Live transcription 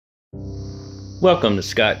Welcome to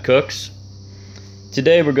Scott Cooks.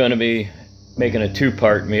 Today we're going to be making a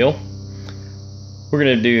two-part meal. We're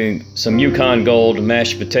going to do some Yukon Gold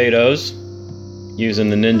mashed potatoes using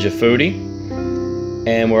the Ninja Foodi,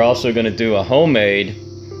 and we're also going to do a homemade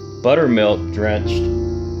buttermilk drenched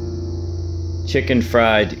chicken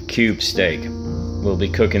fried cube steak. We'll be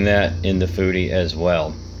cooking that in the Foodi as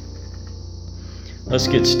well. Let's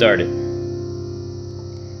get started.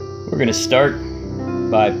 We're going to start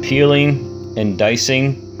by peeling and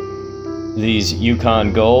dicing these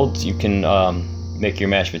Yukon Golds. You can make your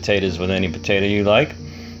mashed potatoes with any potato you like.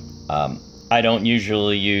 I don't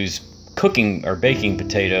usually use cooking or baking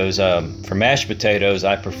potatoes. For mashed potatoes,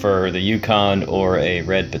 I prefer the Yukon or a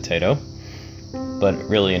red potato, but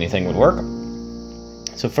really anything would work.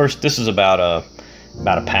 So first, this is about a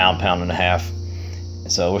pound and a half.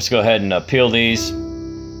 So let's go ahead and peel these,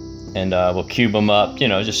 and we'll cube them up,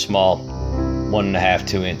 just small 1.5 to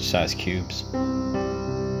 2 inch size cubes.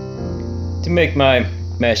 To make my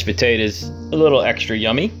mashed potatoes a little extra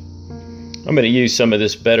yummy, I'm going to use some of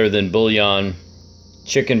this Better Than Bouillon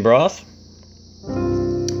chicken broth.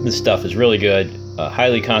 This stuff is really good,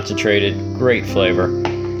 highly concentrated, great flavor.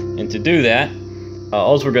 And to do that,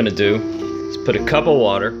 all we're going to do is put a cup of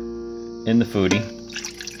water in the Foodi.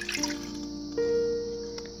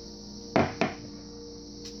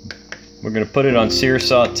 We're going to put it on sear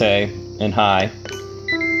saute and high.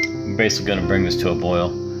 I'm basically going to bring this to a boil.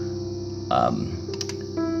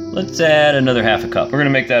 Let's add another half a cup. We're going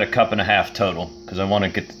to make that 1.5 cups total because I want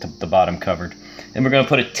to get the bottom covered. And we're going to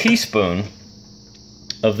put a teaspoon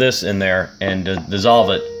of this in there and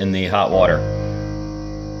dissolve it in the hot water.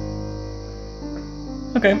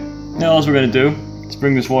 Okay, now all we're going to do is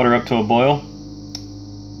bring this water up to a boil.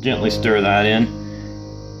 Gently stir that in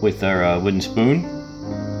with our wooden spoon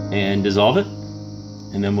and dissolve it.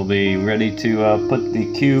 And then we'll be ready to put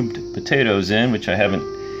the cubed potatoes in, which I haven't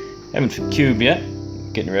cubed yet.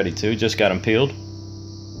 Getting ready to, just got them peeled.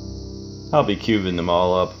 I'll be cubing them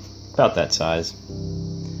all up, about that size.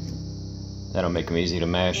 That'll make them easy to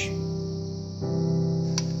mash.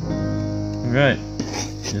 Alright,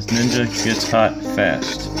 this Ninja gets hot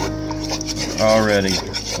fast. Already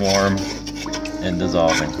warm and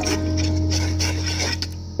dissolving.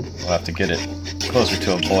 We'll have to get it closer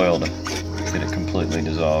to a boil to get it completely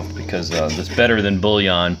dissolved, because this Better Than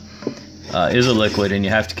Bouillon is a liquid, and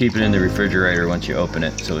you have to keep it in the refrigerator once you open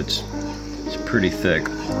it, so it's pretty thick.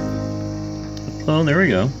 Oh, there we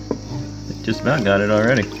go. It just about got it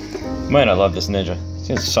already. Man, I love this Ninja. It's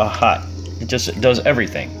just so hot. It does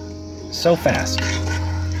everything so fast.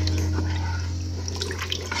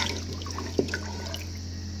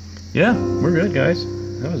 Yeah, we're good, guys.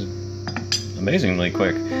 That was amazingly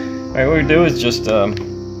quick. All right, what we do is just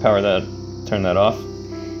power that, turn that off.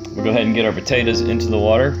 We'll go ahead and get our potatoes into the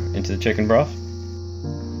water, into the chicken broth.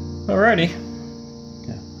 Alrighty,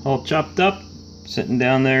 all chopped up, sitting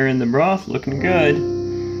down there in the broth, looking good.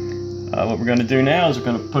 What we're going to do now is we're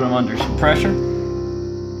going to put them under some pressure.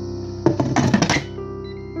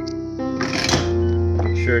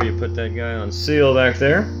 Make sure you put that guy on seal back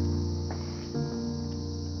there.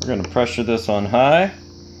 We're going to pressure this on high,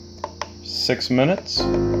 6 minutes.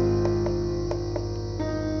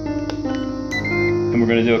 And we're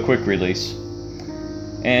going to do a quick release.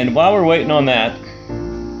 And while we're waiting on that,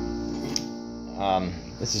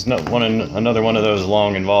 this is another one of those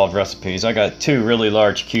long involved recipes. I got 2 really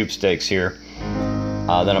large cube steaks here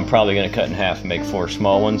that I'm probably going to cut in half and make 4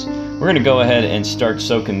 small ones. We're going to go ahead and start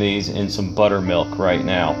soaking these in some buttermilk right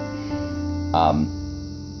now.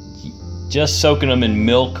 Just soaking them in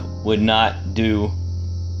milk would not do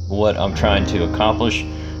what I'm trying to accomplish.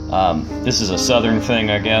 This is a southern thing,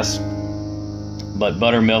 I guess. But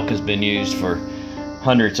buttermilk has been used for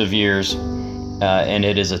hundreds of years, and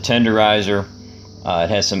it is a tenderizer. It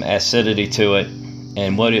has some acidity to it,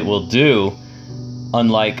 and what it will do,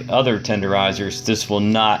 unlike other tenderizers, this will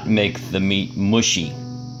not make the meat mushy.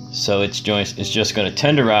 So it's just going to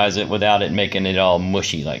tenderize it without it making it all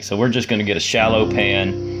mushy like. So we're just going to get a shallow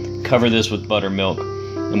pan, cover this with buttermilk,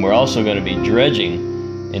 and we're also going to be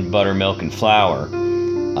dredging in buttermilk and flour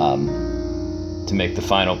to make the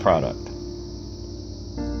final product.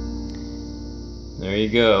 There you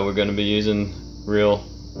go. We're going to be using real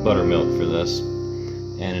buttermilk for this.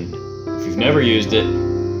 And if you've never used it,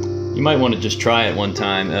 you might want to just try it one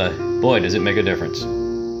time. Boy, does it make a difference.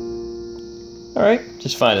 Alright,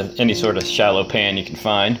 just find any sort of shallow pan you can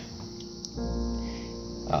find.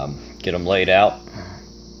 Get them laid out.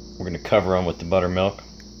 We're going to cover them with the buttermilk.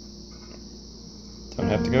 Don't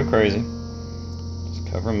have to go crazy. Just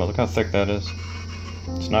cover them. Look how thick that is.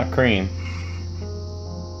 It's not cream.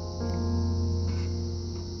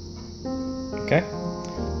 Okay,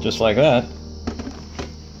 just like that.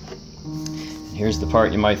 Here's the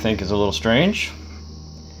part you might think is a little strange.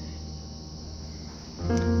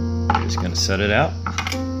 I'm just going to set it out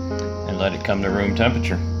and let it come to room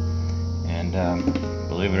temperature. And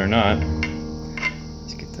believe it or not,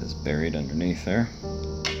 let's get this buried underneath there.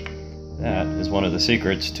 That is one of the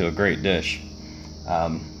secrets to a great dish.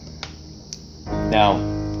 Now,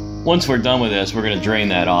 once we're done with this, we're going to drain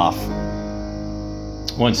that off.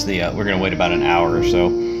 Once we're going to wait about an hour or so.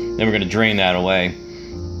 Then we're going to drain that away.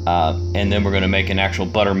 And then we're going to make an actual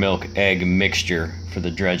buttermilk egg mixture for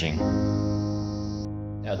the dredging.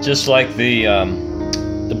 Now, just like the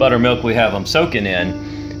buttermilk we have them soaking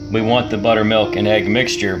in, we want the buttermilk and egg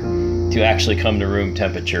mixture to actually come to room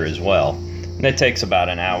temperature as well. And that takes about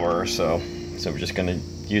an hour or so. So we're just going to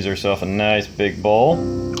use ourselves a nice big bowl.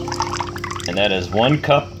 And that is 1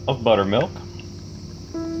 cup of buttermilk.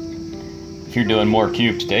 If you're doing more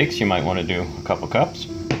cube steaks, you might want to do a couple cups.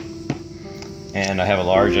 And I have a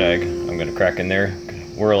large egg. I'm going to crack in there,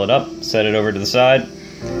 whirl it up, set it over to the side.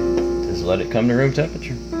 Just let it come to room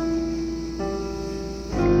temperature.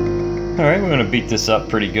 Alright, we're going to beat this up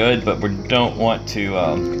pretty good, but we don't want to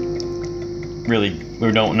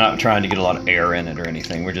not trying to get a lot of air in it or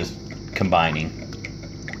anything. We're just combining.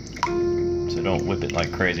 So don't whip it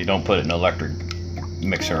like crazy. Don't put it in an electric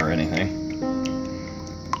mixer or anything.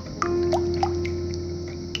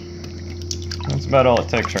 That's about all it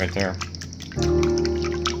takes right there.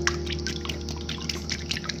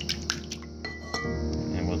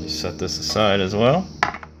 And we'll just set this aside as well.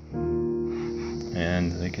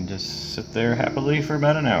 And they can just sit there happily for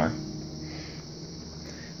about an hour.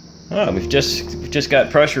 Oh, we've just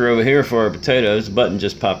got pressure over here for our potatoes. The button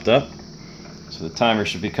just popped up. So the timer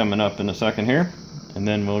should be coming up in a second here. And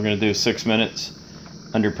then we're going to do 6 minutes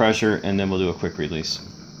under pressure, and then we'll do a quick release.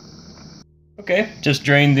 Okay, just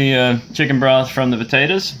drained the chicken broth from the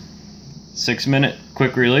potatoes. 6-minute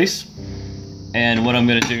quick release. And what I'm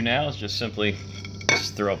going to do now is just simply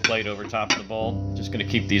throw a plate over top of the bowl. Just going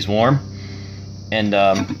to keep these warm. And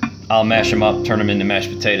I'll mash them up, turn them into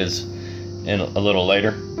mashed potatoes a little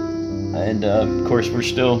later. And of course, we're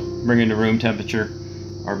still bringing to room temperature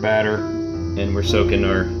our batter, and we're soaking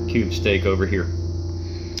our cube steak over here.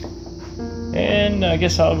 And I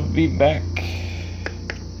guess I'll be back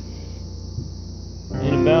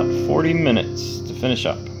in about 40 minutes to finish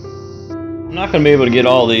up. I'm not going to be able to get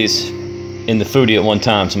all these in the Foodi at one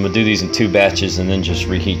time, so I'm going to do these in 2 batches and then just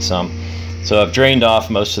reheat some. So I've drained off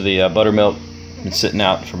most of the buttermilk. Been sitting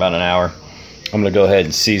out for about an hour. I'm going to go ahead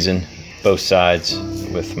and season both sides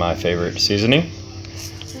with my favorite seasoning.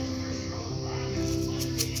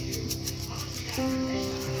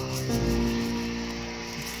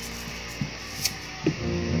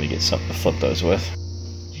 Let me get something to flip those with.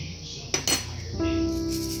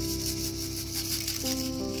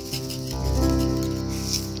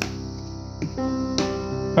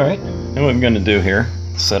 Alright, and what I'm going to do here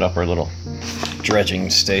is set up our little dredging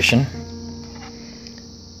station.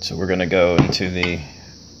 So we're going to go into the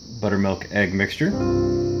buttermilk egg mixture,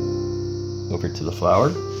 over to the flour,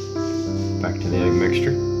 back to the egg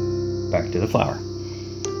mixture, back to the flour.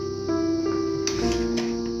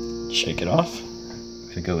 Shake it off. We're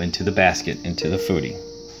going to go into the basket, into the Foodi.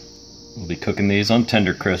 We'll be cooking these on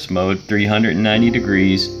tender crisp mode, 390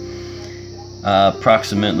 degrees,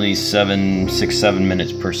 approximately 6-7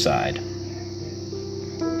 minutes per side.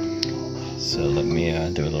 So let me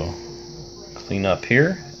do a little clean up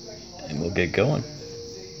here, and we'll get going.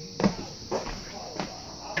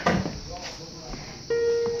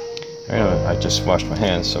 Alright, I just washed my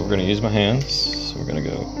hands, so we're going to use my hands. So we're going to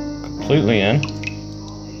go completely in,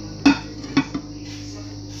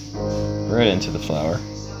 right into the flour.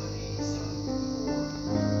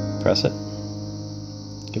 Press it,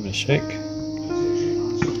 give it a shake,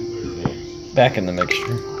 back in the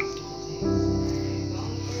mixture.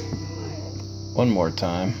 One more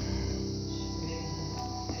time.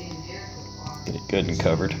 Get it good and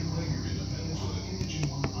covered.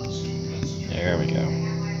 There we go.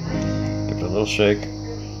 Give it a little shake.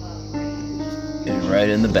 Get it right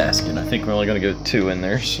in the basket. I think we're only going to go 2 in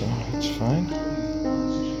there, so that's fine.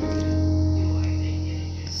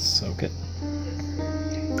 Soak it.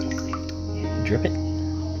 Drip it.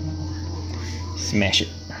 Smash it.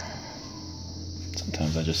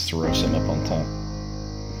 Sometimes I just throw some up on top.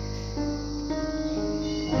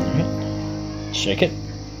 Alright. Shake it.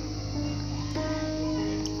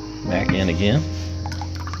 Back in again.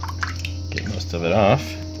 Get most of it off.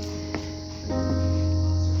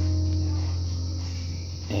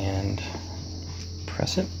 And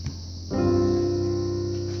press it.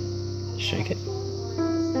 Shake it.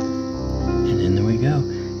 And in there we go.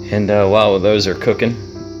 And while those are cooking,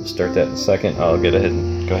 we'll start that in a second. I'll go ahead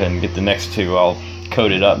and get the next two. I'll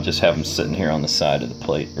coat it up and just have them sitting here on the side of the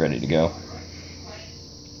plate, ready to go.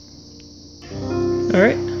 All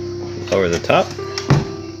right, lower the top,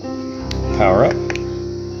 power up,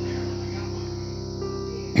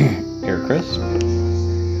 air crisp.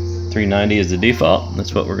 390 is the default.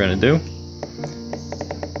 That's what we're going to do.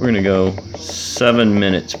 We're going to go 7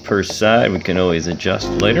 minutes per side. We can always adjust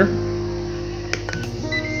later.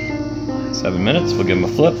 7 minutes. We'll give them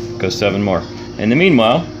a flip. Go 7 more. In the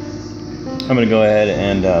meanwhile, I'm going to go ahead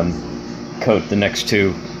and coat the next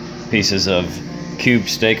 2 pieces of cube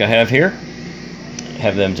steak I have here.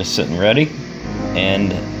 Have them just sitting ready,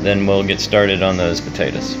 and then we'll get started on those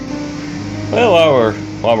potatoes. Well,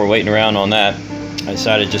 while we're waiting around on that, I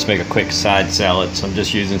decided to just make a quick side salad. So I'm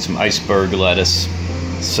just using some iceberg lettuce,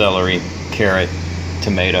 celery, carrot,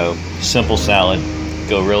 tomato. Simple salad.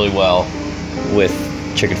 Go really well with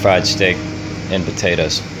chicken fried steak and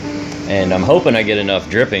potatoes. And I'm hoping I get enough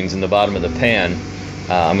drippings in the bottom of the pan.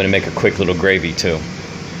 I'm going to make a quick little gravy too.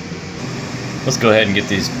 Let's go ahead and get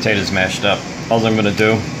these potatoes mashed up. All I'm going to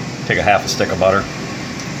do, take a half a stick of butter,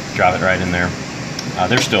 drop it right in there.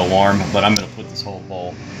 They're still warm, but I'm going to put this whole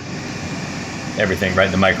bowl, everything right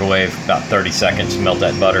in the microwave, about 30 seconds, melt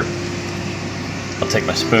that butter. I'll take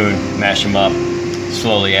my spoon, mash them up,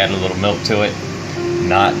 slowly add a little milk to it.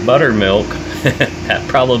 Not buttermilk, that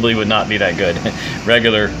probably would not be that good.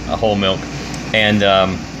 Regular whole milk, and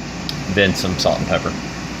then some salt and pepper.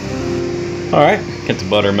 All right, get the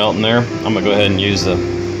butter melting there. I'm gonna go ahead and use the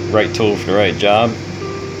right tool for the right job.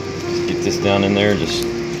 Just get this down in there, this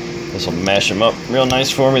will mash them up real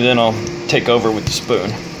nice for me, then I'll take over with the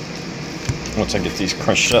spoon once I get these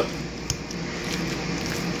crunched up.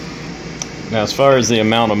 Now, as far as the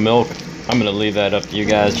amount of milk, I'm going to leave that up to you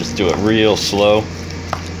guys. Just do it real slow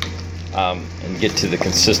and get to the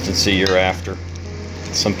consistency you're after.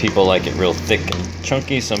 Some people like it real thick and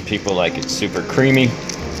chunky. Some people like it super creamy.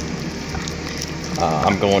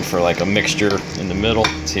 I'm going for like a mixture in the middle.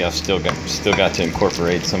 See, I've still got to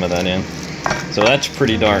incorporate some of that in. So that's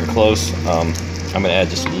pretty darn close. I'm going to add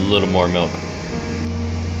just a little more milk.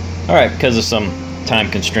 All right, because of some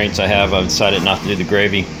time constraints I have, I've decided not to do the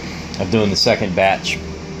gravy. I'm doing the second batch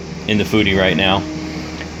in the Foodi right now.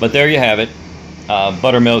 But there you have it.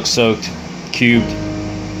 Buttermilk soaked, cubed,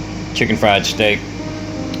 chicken fried steak,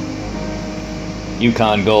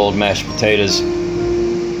 Yukon Gold mashed potatoes,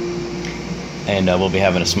 and we'll be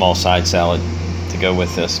having a small side salad to go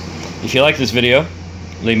with this. If you like this video,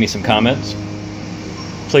 leave me some comments.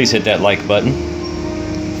 Please hit that like button,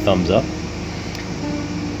 thumbs up.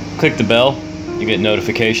 Click the bell, you get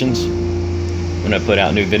notifications when I put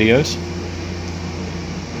out new videos.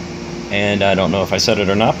 And I don't know if I said it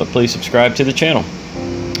or not, but please subscribe to the channel.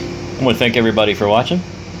 I want to thank everybody for watching,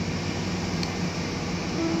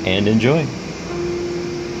 and enjoy.